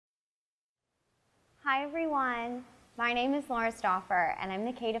Hi everyone, my name is Laura Stauffer and I'm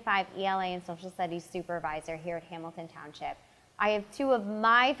the K-5 ELA and Social Studies Supervisor here at Hamilton Township. I have two of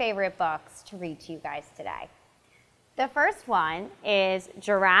my favorite books to read to you guys today. The first one is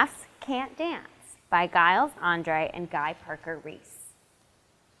Giraffes Can't Dance by Giles Andreae and Guy Parker-Rees.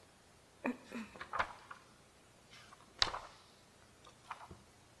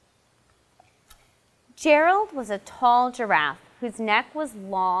 Gerald was a tall giraffe whose neck was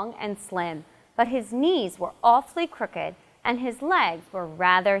long and slim, but his knees were awfully crooked and his legs were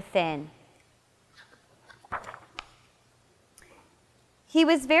rather thin. He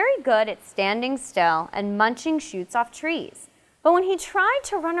was very good at standing still and munching shoots off trees, but when he tried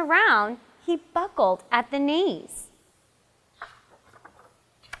to run around, he buckled at the knees.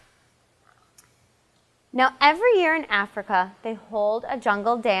 Now, every year in Africa, they hold a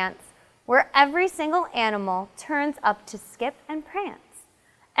jungle dance where every single animal turns up to skip and prance.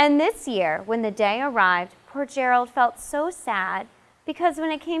 And this year, when the day arrived, poor Gerald felt so sad because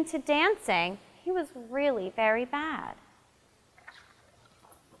when it came to dancing, he was really very bad.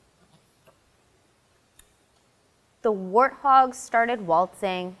 The warthogs started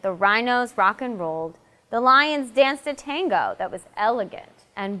waltzing, the rhinos rock and rolled, the lions danced a tango that was elegant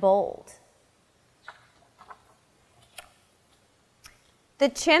and bold. The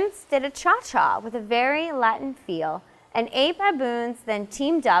chimps did a cha-cha with a very Latin feel, and 8 baboons then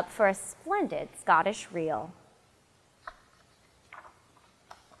teamed up for a splendid Scottish reel.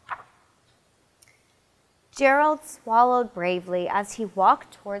 Gerald swallowed bravely as he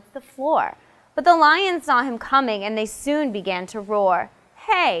walked towards the floor, but the lions saw him coming and they soon began to roar.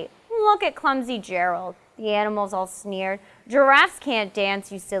 "Hey, look at clumsy Gerald," the animals all sneered. "Giraffes can't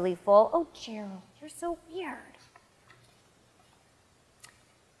dance, you silly fool." "Oh, Gerald, you're so weird."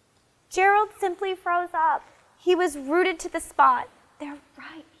 Gerald simply froze up. He was rooted to the spot. "They're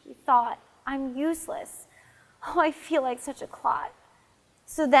right," he thought. "I'm useless. Oh, I feel like such a clot."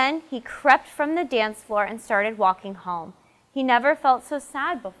 So then he crept from the dance floor and started walking home. He never felt so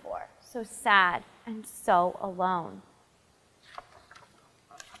sad before, so sad and so alone.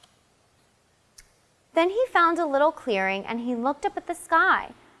 Then he found a little clearing and he looked up at the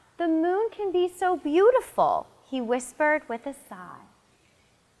sky. "The moon can be so beautiful," he whispered with a sigh.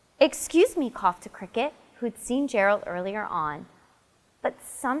 "Excuse me," coughed a cricket, who'd seen Gerald earlier on, "but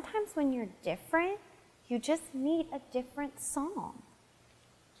sometimes when you're different, you just need a different song."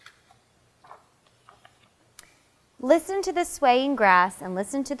 Listen to the swaying grass and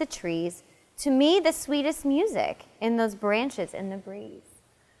listen to the trees. To me, the sweetest music in those branches in the breeze.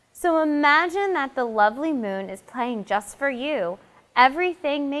 So imagine that the lovely moon is playing just for you.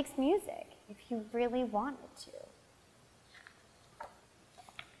 Everything makes music if you really want it to.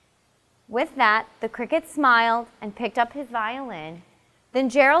 With that, the cricket smiled and picked up his violin. Then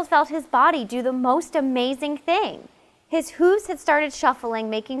Gerald felt his body do the most amazing thing. His hooves had started shuffling,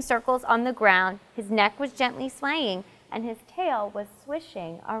 making circles on the ground. His neck was gently swaying, and his tail was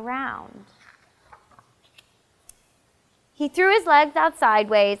swishing around. He threw his legs out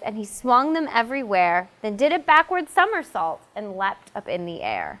sideways, and he swung them everywhere, then did a backward somersault and leapt up in the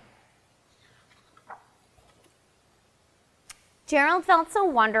air. Gerald felt so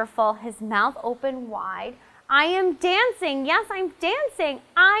wonderful, his mouth opened wide. "I am dancing, yes, I'm dancing,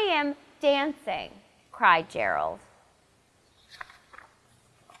 I am dancing," cried Gerald.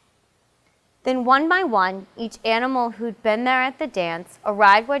 Then one by one, each animal who'd been there at the dance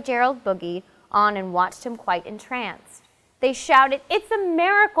arrived where Gerald boogied on and watched him quite entranced. They shouted, "It's a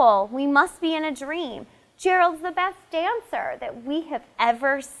miracle, we must be in a dream. Gerald's the best dancer that we have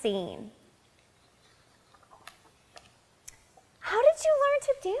ever seen." "How did you learn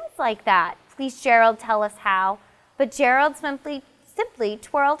to dance like that? Please, Gerald, tell us how." But Gerald simply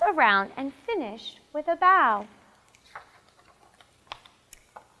twirled around and finished with a bow.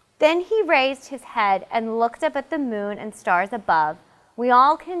 Then he raised his head and looked up at the moon and stars above. "We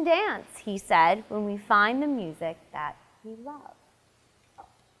all can dance," he said, "when we find the music that we love."